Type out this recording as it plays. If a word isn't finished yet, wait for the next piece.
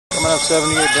Coming up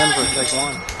 78 Denver, take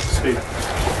one.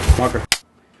 Steve. Walker.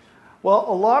 Well,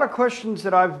 a lot of questions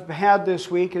that I've had this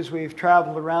week as we've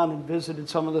traveled around and visited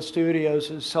some of the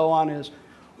studios and so on is,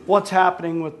 what's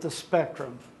happening with the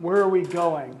spectrum? Where are we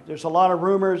going? There's a lot of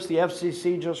rumors. The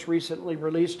FCC just recently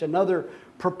released another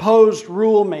proposed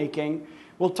rulemaking.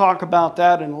 We'll talk about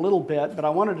that in a little bit, but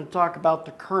I wanted to talk about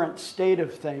the current state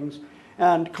of things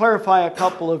and clarify a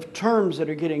couple of terms that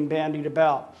are getting bandied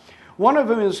about. One of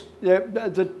them is,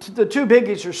 the two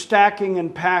biggies are stacking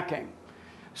and packing.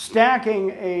 Stacking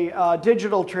a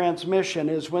digital transmission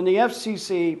is when the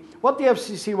FCC, what the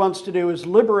FCC wants to do is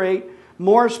liberate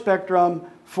more spectrum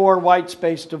for white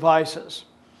space devices.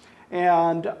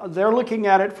 And they're looking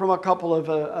at it from a couple of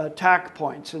attack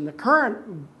points. And the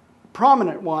current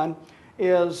prominent one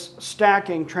is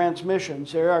stacking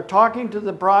transmissions. They are talking to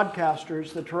the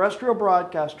broadcasters, the terrestrial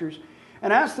broadcasters,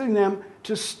 and asking them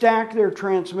to stack their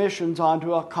transmissions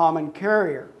onto a common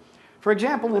carrier. For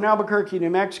example, in Albuquerque, New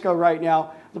Mexico right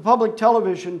now, the public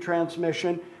television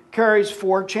transmission carries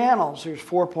 4 channels. There's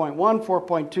 4.1,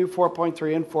 4.2,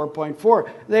 4.3, and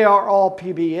 4.4. They are all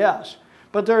PBS.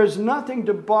 But there is nothing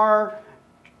to bar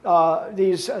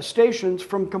these stations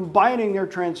from combining their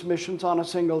transmissions on a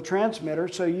single transmitter.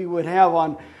 So you would have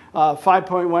on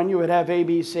 5.1, you would have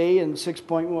ABC, and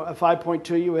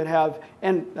 5.2, you would have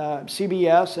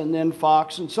CBS, and then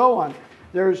Fox, and so on.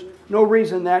 There's no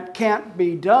reason that can't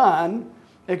be done,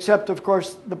 except, of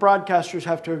course, the broadcasters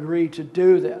have to agree to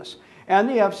do this. And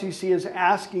the FCC is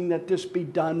asking that this be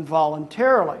done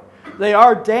voluntarily. They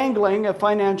are dangling a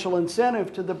financial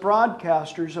incentive to the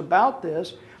broadcasters about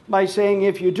this by saying,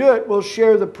 if you do it, we'll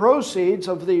share the proceeds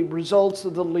of the results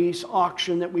of the lease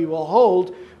auction that we will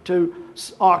hold to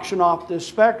auction off this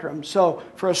spectrum. So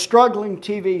for a struggling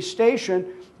TV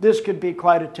station, this could be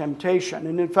quite a temptation.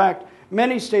 And in fact,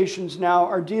 many stations now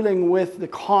are dealing with the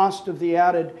cost of the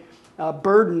added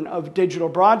burden of digital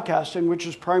broadcasting, which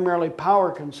is primarily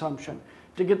power consumption.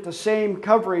 To get the same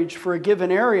coverage for a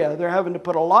given area, they're having to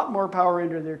put a lot more power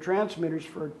into their transmitters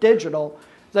for digital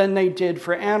than they did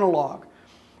for analog.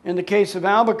 In the case of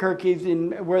Albuquerque,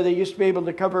 where they used to be able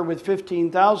to cover with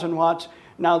 15,000 watts,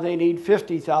 now they need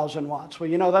 50,000 watts. Well,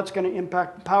 you know, that's going to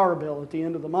impact the power bill at the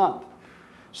end of the month.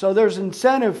 So there's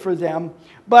incentive for them,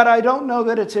 but I don't know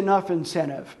that it's enough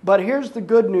incentive. But here's the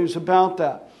good news about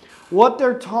that. What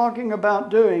they're talking about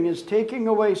doing is taking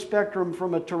away spectrum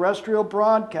from a terrestrial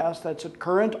broadcast, that's a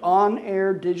current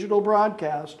on-air digital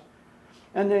broadcast,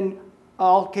 and then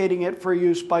allocating it for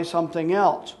use by something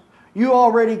else. You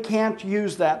already can't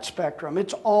use that spectrum.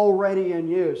 It's already in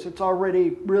use. It's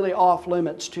already really off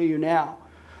limits to you now.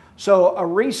 So a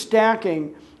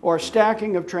restacking or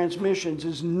stacking of transmissions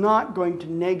is not going to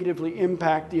negatively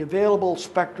impact the available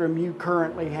spectrum you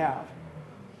currently have.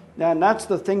 And that's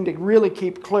the thing to really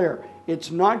keep clear.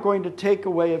 It's not going to take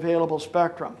away available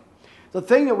spectrum. The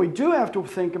thing that we do have to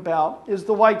think about is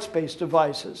the white space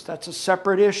devices. That's a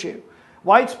separate issue.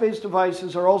 White space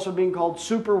devices are also being called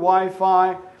super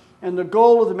Wi-Fi, and the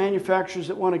goal of the manufacturers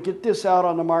that want to get this out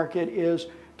on the market is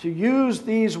to use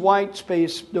these white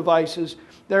space devices.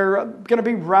 They're going to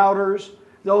be routers.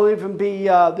 They'll even be,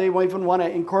 they will even want to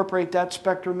incorporate that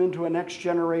spectrum into a next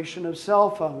generation of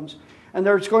cell phones. And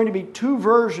there's going to be 2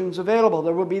 versions available.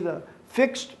 There will be the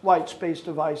fixed white space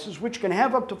devices, which can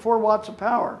have up to 4 watts of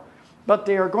power, but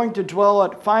they are going to dwell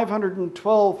at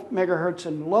 512 megahertz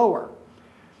and lower.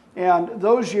 And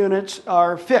those units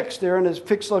are fixed. They're in a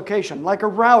fixed location, like a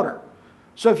router.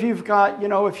 So if you've got,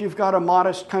 if you've got a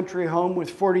modest country home with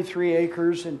 43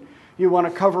 acres and you want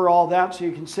to cover all that so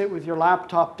you can sit with your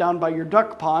laptop down by your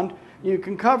duck pond, you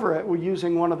can cover it with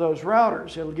using one of those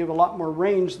routers. It'll give a lot more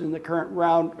range than the current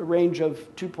range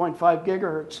of 2.5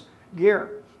 gigahertz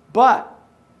gear. But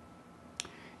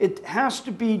it has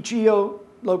to be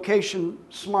geolocation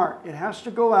smart. It has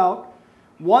to go out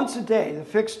once a day. The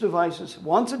fixed devices,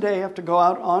 once a day, have to go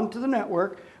out onto the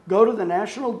network, go to the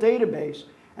national database,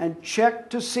 and check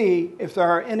to see if there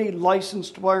are any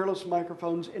licensed wireless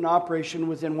microphones in operation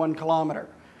within 1 kilometer.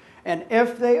 And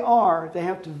if they are, they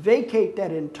have to vacate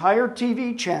that entire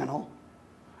TV channel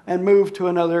and move to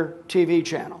another TV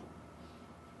channel.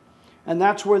 And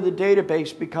that's where the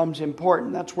database becomes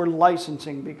important. That's where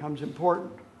licensing becomes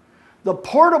important. The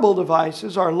portable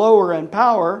devices are lower in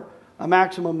power, a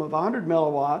maximum of 100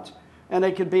 milliwatts, and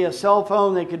they could be a cell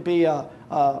phone, they could be a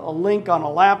link on a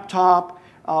laptop.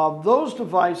 Those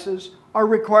devices are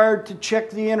required to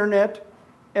check the internet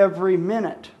every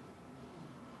minute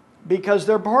because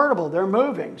they're portable, they're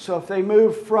moving. So if they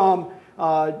move from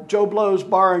Joe Blow's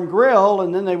Bar and Grill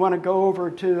and then they want to go over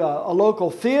to a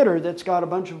local theater that's got a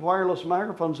bunch of wireless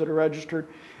microphones that are registered,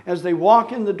 as they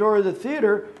walk in the door of the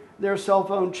theater, their cell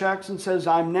phone checks and says,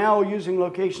 I'm now using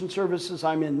location services,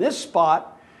 I'm in this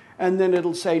spot, and then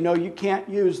it'll say, no, you can't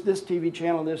use this TV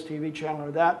channel,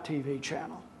 or that TV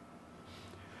channel.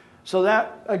 So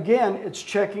that, again, it's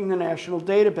checking the national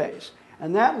database.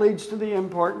 And that leads to the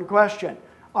important question.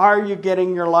 Are you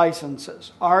getting your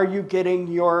licenses? Are you getting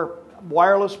your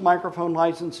wireless microphone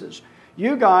licenses?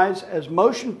 You guys, as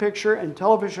motion picture and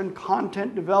television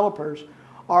content developers,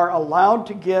 are allowed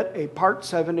to get a Part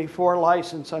 74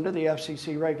 license under the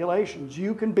FCC regulations.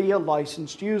 You can be a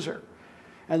licensed user.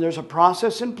 And there's a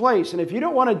process in place. And if you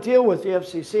don't want to deal with the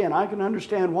FCC, and I can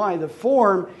understand why, the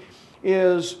form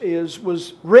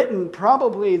was written,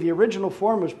 probably the original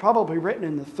form was probably written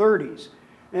in the 30s.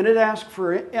 And it asked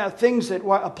for things that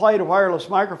apply to wireless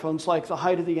microphones, like the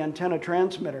height of the antenna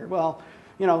transmitter. Well,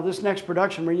 you know, this next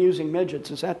production we're using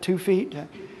midgets. Is that 2 feet?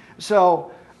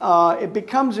 So it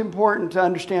becomes important to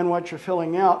understand what you're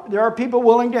filling out. There are people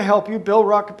willing to help you. Bill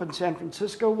Ruck up in San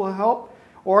Francisco will help.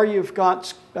 Or you've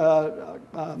got Bill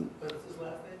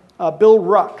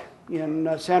Ruck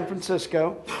in San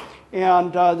Francisco.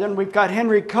 And then we've got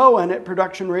Henry Cohen at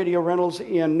Production Radio Rentals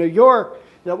in New York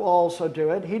that will also do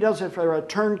it. He does it for a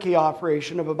turnkey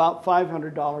operation of about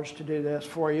 $500 to do this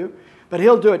for you. But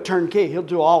he'll do it turnkey. He'll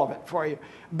do all of it for you.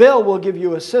 Bill will give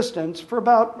you assistance for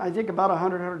about, I think, about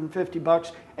 $100,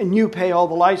 $150, and you pay all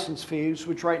the license fees,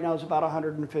 which right now is about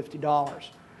 $150.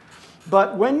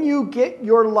 But when you get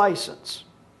your license,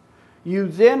 you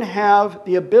then have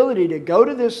the ability to go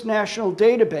to this national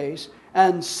database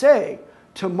and say,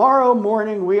 tomorrow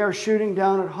morning we are shooting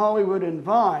down at Hollywood and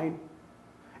Vine,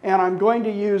 and I'm going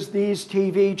to use these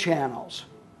TV channels.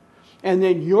 And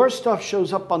then your stuff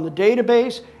shows up on the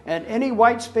database, and any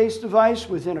white space device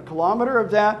within a kilometer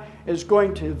of that is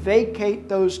going to vacate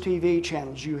those TV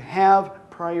channels. You have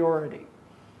priority.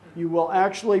 You will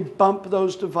actually bump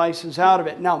those devices out of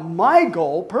it. Now, my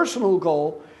goal, personal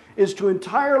goal, is to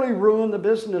entirely ruin the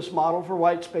business model for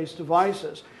white space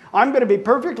devices. I'm going to be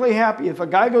perfectly happy if a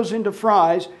guy goes into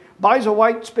Fry's, buys a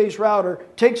white space router,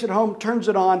 takes it home, turns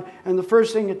it on, and the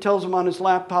first thing it tells him on his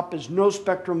laptop is no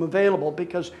spectrum available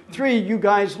because 3 of you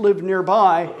guys live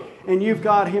nearby and you've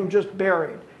got him just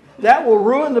buried. That will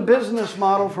ruin the business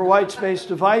model for white space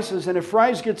devices, and if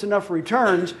Fry's gets enough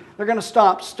returns, they're going to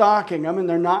stop stocking them and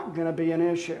they're not going to be an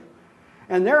issue.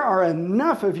 And there are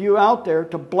enough of you out there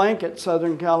to blanket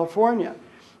Southern California.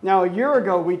 Now, a year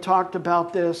ago we talked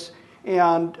about this,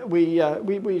 and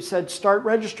we said start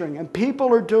registering, and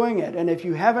people are doing it. And if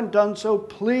you haven't done so,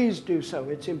 please do so.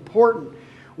 It's important.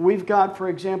 We've got, for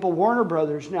example, Warner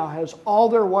Brothers now has all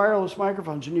their wireless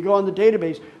microphones, and you go on the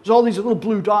database, there's all these little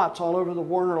blue dots all over the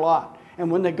Warner lot. And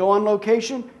when they go on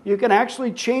location, you can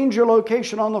actually change your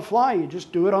location on the fly. You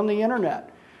just do it on the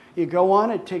internet. You go on,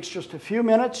 it takes just a few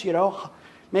minutes, you know,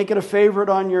 make it a favorite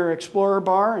on your Explorer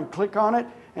bar and click on it,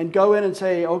 and go in and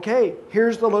say, okay,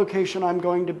 here's the location I'm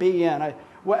going to be in.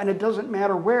 And it doesn't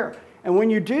matter where. And when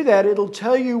you do that, it'll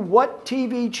tell you what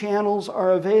TV channels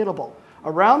are available.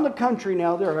 Around the country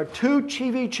now, there are 2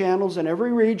 TV channels in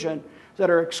every region that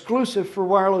are exclusive for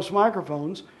wireless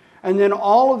microphones. And then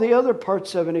all of the other Part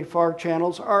 74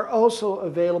 channels are also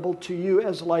available to you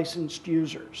as licensed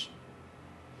users.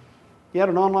 You had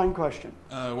an online question.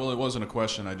 Well, it wasn't a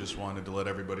question. I just wanted to let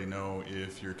everybody know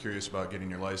if you're curious about getting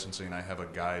your licensing, I have a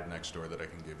guide next door that I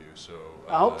can give you. So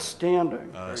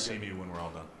outstanding. See me when we're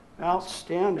all done.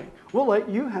 Outstanding. We'll let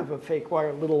you have a fake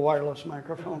little wireless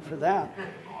microphone for that.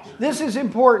 This is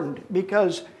important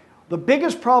because the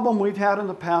biggest problem we've had in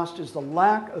the past is the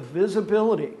lack of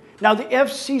visibility. Now, the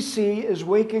FCC is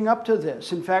waking up to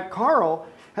this. In fact, Carl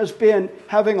has been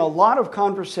having a lot of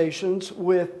conversations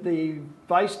with the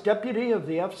vice deputy of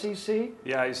the FCC.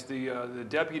 Yeah, he's the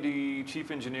deputy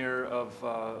chief engineer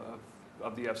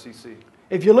of the FCC.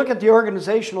 If you look at the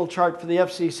organizational chart for the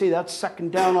FCC, that's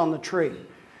second down on the tree.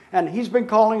 And he's been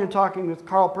calling and talking with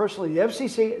Carl personally. The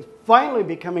FCC is finally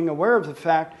becoming aware of the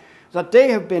fact that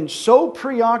they have been so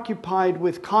preoccupied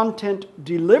with content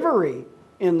delivery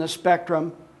in the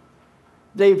spectrum,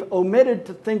 they've omitted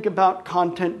to think about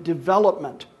content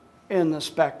development in the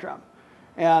spectrum.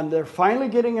 And they're finally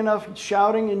getting enough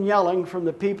shouting and yelling from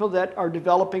the people that are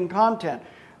developing content.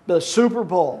 The Super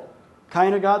Bowl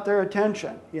kind of got their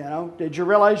attention. You know, did you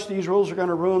realize these rules are going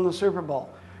to ruin the Super Bowl?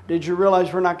 Did you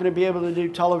realize we're not going to be able to do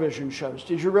television shows?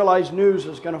 Did you realize news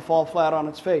is going to fall flat on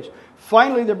its face?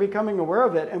 Finally, they're becoming aware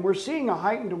of it, and we're seeing a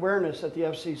heightened awareness at the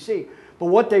FCC. But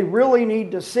what they really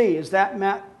need to see is that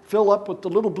map fill up with the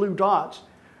little blue dots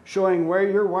showing where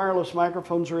your wireless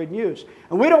microphones are in use.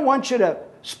 And we don't want you to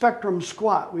spectrum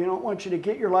squat. We don't want you to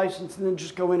get your license and then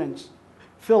just go in and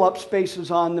fill up spaces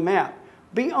on the map.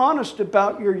 Be honest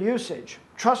about your usage.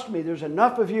 trust me, there's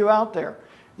enough of you out there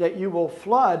that you will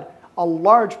flood a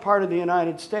large part of the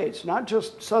United States, not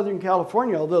just Southern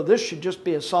California, although this should just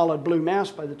be a solid blue mass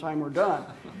by the time we're done.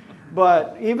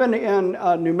 But even in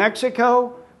New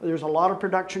Mexico, there's a lot of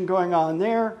production going on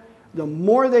there. The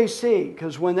more they see,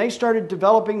 because when they started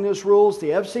developing these rules, the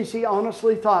FCC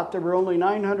honestly thought there were only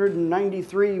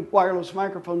 993 wireless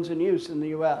microphones in use in the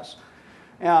US.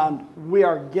 And we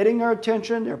are getting their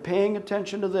attention, they're paying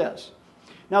attention to this.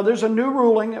 Now there's a new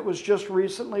ruling that was just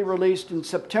recently released in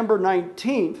September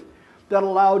 19th that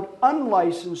allowed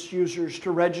unlicensed users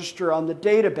to register on the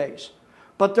database.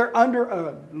 But they're under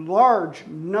a large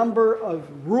number of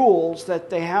rules that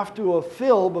they have to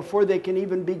fulfill before they can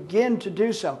even begin to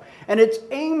do so. And it's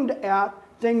aimed at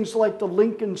things like the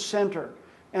Lincoln Center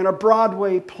and a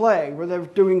Broadway play where they're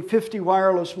doing 50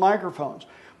 wireless microphones.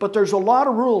 But there's a lot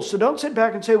of rules, so don't sit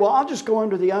back and say, well, I'll just go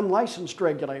under the unlicensed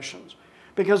regulations,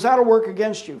 because that'll work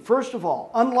against you. First of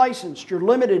all, unlicensed, you're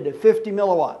limited to 50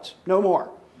 milliwatts, no more.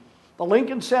 The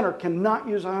Lincoln Center cannot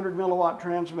use a 100 milliwatt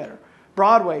transmitter.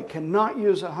 Broadway cannot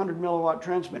use a 100 milliwatt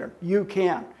transmitter. You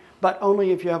can, but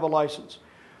only if you have a license.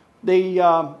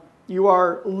 You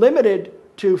are limited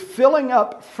to filling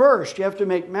up first. You have to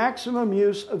make maximum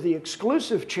use of the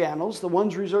exclusive channels, the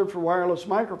ones reserved for wireless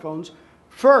microphones,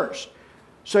 first.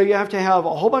 So you have to have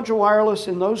a whole bunch of wireless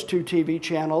in those 2 TV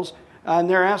channels, and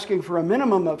they're asking for a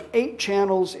minimum of 8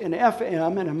 channels in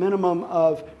FM and a minimum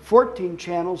of 14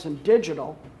 channels in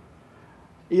digital.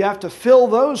 You have to fill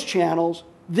those channels.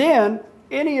 Then,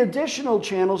 any additional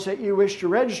channels that you wish to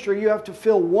register, you have to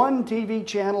fill 1 TV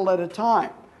channel at a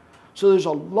time. So there's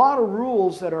a lot of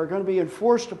rules that are going to be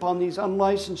enforced upon these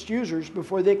unlicensed users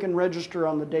before they can register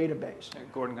on the database. Hey,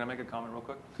 Gordon, can I make a comment real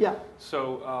quick? Yeah.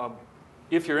 So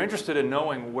if you're interested in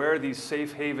knowing where these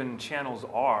safe haven channels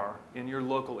are in your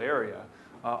local area,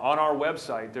 on our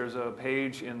website there's a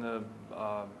page on the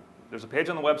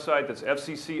website that's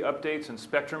FCC updates and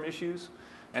spectrum issues.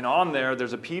 And on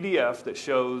there's a PDF that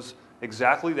shows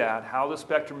exactly that, how the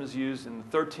spectrum is used in the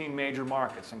 13 major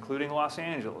markets, including Los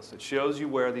Angeles. It shows you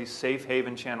where these safe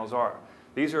haven channels are.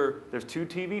 There's 2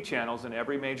 TV channels in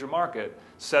every major market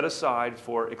set aside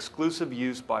for exclusive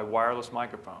use by wireless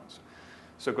microphones.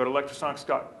 So go to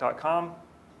lectrosonics.com,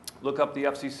 look up the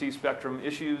FCC spectrum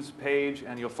issues page,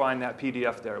 and you'll find that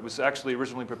PDF there. It was actually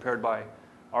originally prepared by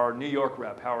our New York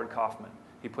rep, Howard Kaufman.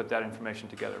 He put that information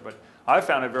together. But I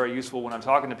found it very useful when I'm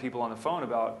talking to people on the phone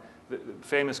about the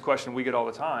famous question we get all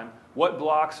the time: what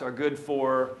blocks are good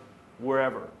for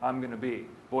wherever I'm going to be?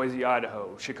 Boise,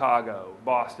 Idaho, Chicago,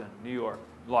 Boston, New York,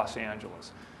 Los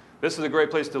Angeles. This is a great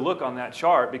place to look on that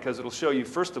chart because it'll show you,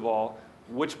 first of all,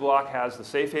 which block has the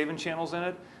safe haven channels in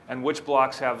it and which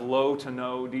blocks have low to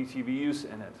no DTV use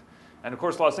in it. And of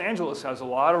course, Los Angeles has a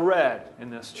lot of red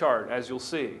in this chart, as you'll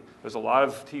see. There's a lot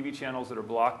of TV channels that are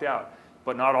blocked out,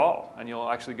 but not all. And you'll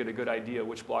actually get a good idea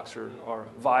which blocks are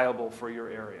viable for your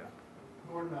area.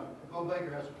 Gordon, Bill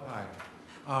Baker has a question.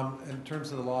 Hi. In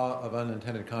terms of the law of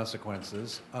unintended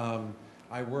consequences,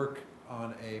 I work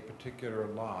on a particular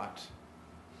lot,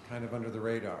 kind of under the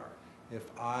radar.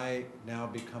 If I now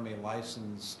become a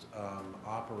licensed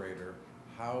operator,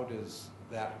 how does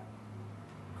that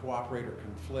cooperator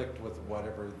conflict with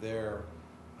whatever their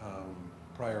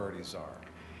priorities are?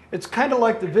 It's kind of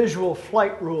like the visual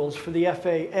flight rules for the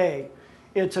FAA.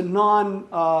 It's a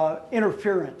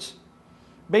non-interference.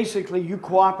 Basically, you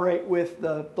cooperate with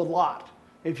the lot.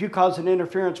 If you cause an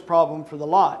interference problem for the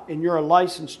lot and you're a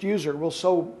licensed user, well,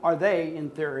 so are they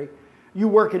in theory, you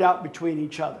work it out between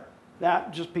each other.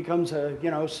 That just becomes a,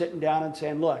 sitting down and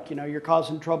saying, look, you're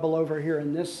causing trouble over here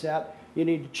in this set, you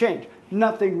need to change.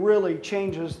 Nothing really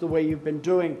changes the way you've been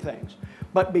doing things.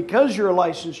 But because you're a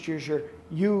licensed user,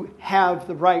 you have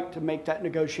the right to make that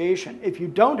negotiation. If you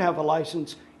don't have a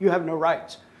license, you have no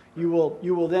rights. You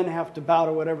will then have to bow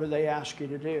to whatever they ask you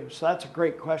to do. So that's a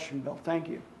great question, Bill. Thank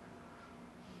you.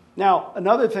 Now,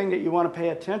 another thing that you want to pay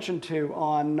attention to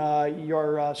on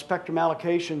your spectrum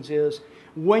allocations is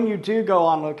when you do go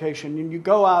on location and you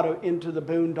go out into the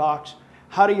boondocks,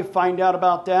 how do you find out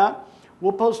about that?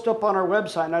 We'll post up on our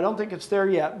website, and I don't think it's there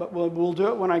yet, but we'll do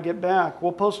it when I get back.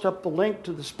 We'll post up the link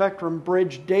to the Spectrum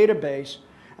Bridge database,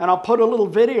 and I'll put a little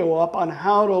video up on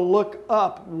how to look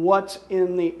up what's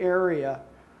in the area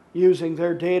using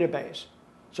their database.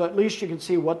 So at least you can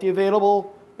see what the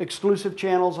available exclusive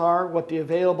channels are, what the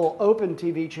available open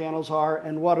TV channels are,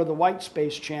 and what are the white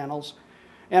space channels.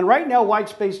 And right now, white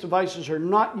space devices are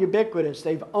not ubiquitous.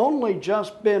 They've only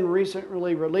just been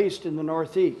recently released in the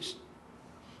Northeast.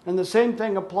 And the same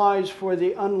thing applies for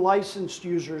the unlicensed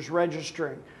users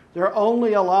registering. They're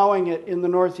only allowing it in the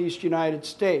Northeast United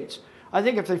States. I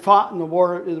think if they fought in the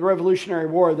war, the Revolutionary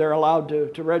War, they're allowed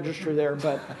to register there.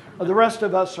 But the rest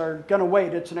of us are going to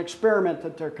wait. It's an experiment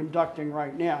that they're conducting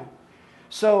right now.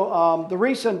 So the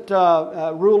recent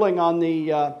ruling on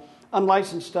the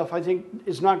unlicensed stuff, I think,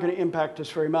 is not going to impact us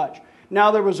very much. Now,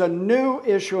 there was a new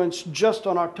issuance just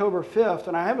on October 5th,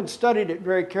 and I haven't studied it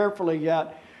very carefully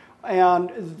yet. And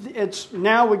it's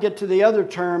now we get to the other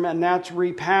term, and that's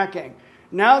repacking.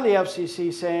 Now the FCC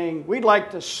is saying, we'd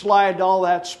like to slide all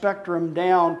that spectrum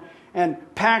down and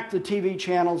pack the TV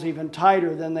channels even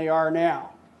tighter than they are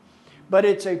now. But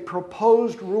it's a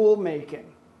proposed rulemaking.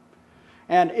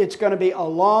 And it's going to be a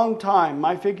long time.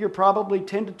 I figure probably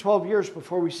 10 to 12 years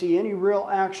before we see any real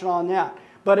action on that.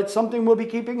 But it's something we'll be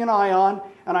keeping an eye on.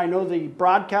 And I know the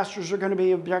broadcasters are going to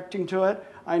be objecting to it.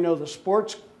 I know the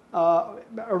sports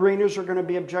arenas are going to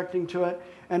be objecting to it.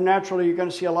 And naturally, you're going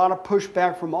to see a lot of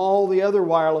pushback from all the other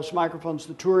wireless microphones,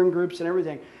 the touring groups and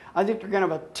everything. I think they're going to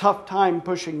have a tough time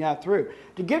pushing that through.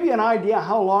 To give you an idea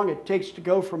how long it takes to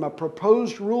go from a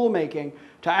proposed rulemaking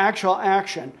to actual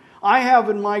action, I have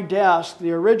in my desk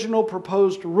the original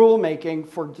proposed rulemaking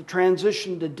for the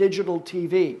transition to digital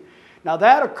TV. Now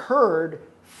that occurred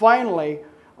finally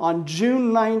on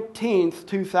June 19th,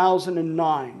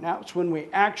 2009. That's when we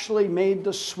actually made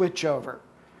the switch over.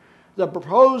 The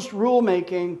proposed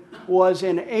rulemaking was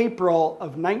in April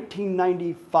of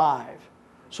 1995.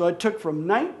 So it took from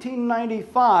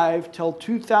 1995 till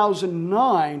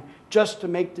 2009 just to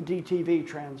make the DTV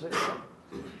transition.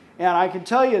 And I can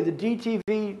tell you the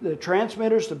DTV, the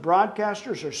transmitters, the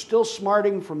broadcasters are still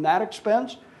smarting from that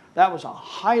expense. That was a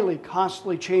highly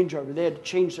costly changeover. They had to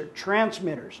change their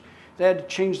transmitters. They had to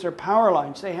change their power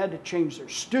lines. They had to change their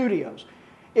studios.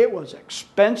 It was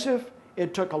expensive.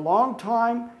 It took a long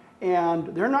time. And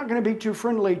they're not going to be too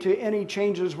friendly to any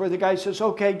changes where the guy says,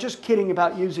 okay, just kidding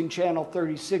about using channel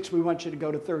 36. We want you to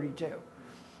go to 32.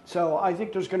 So I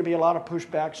think there's going to be a lot of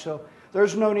pushback. So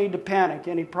there's no need to panic.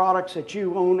 Any products that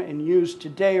you own and use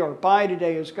today or buy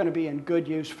today is going to be in good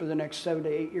use for the next 7 to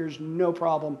 8 years. No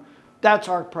problem. That's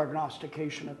our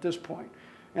prognostication at this point.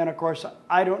 And of course,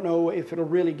 I don't know if it'll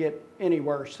really get any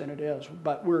worse than it is,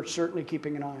 but we're certainly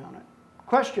keeping an eye on it.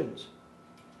 Questions?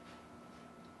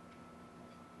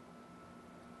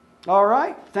 All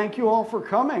right. Thank you all for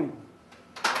coming.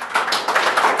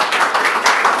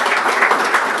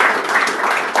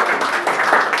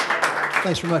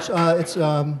 Thanks very much. It's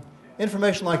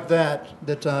information like that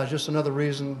is just another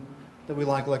reason that we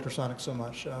like Lectrosonics so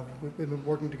much. We've been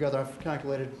working together, I've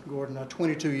calculated, Gordon,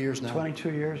 22 years now.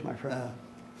 22 years, my friend.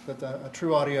 But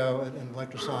Trew Audio and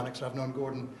Lectrosonics, I've known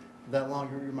Gordon that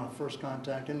long. You're my first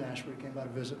contact in Nashville. You came by to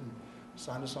visit and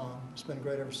signed us on. It's been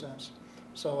great ever since.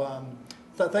 So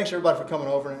thanks everybody for coming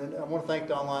over, and I want to thank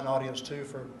the online audience too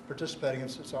for participating.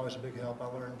 It's always a big help.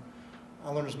 I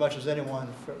learn as much as anyone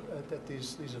at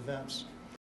these events.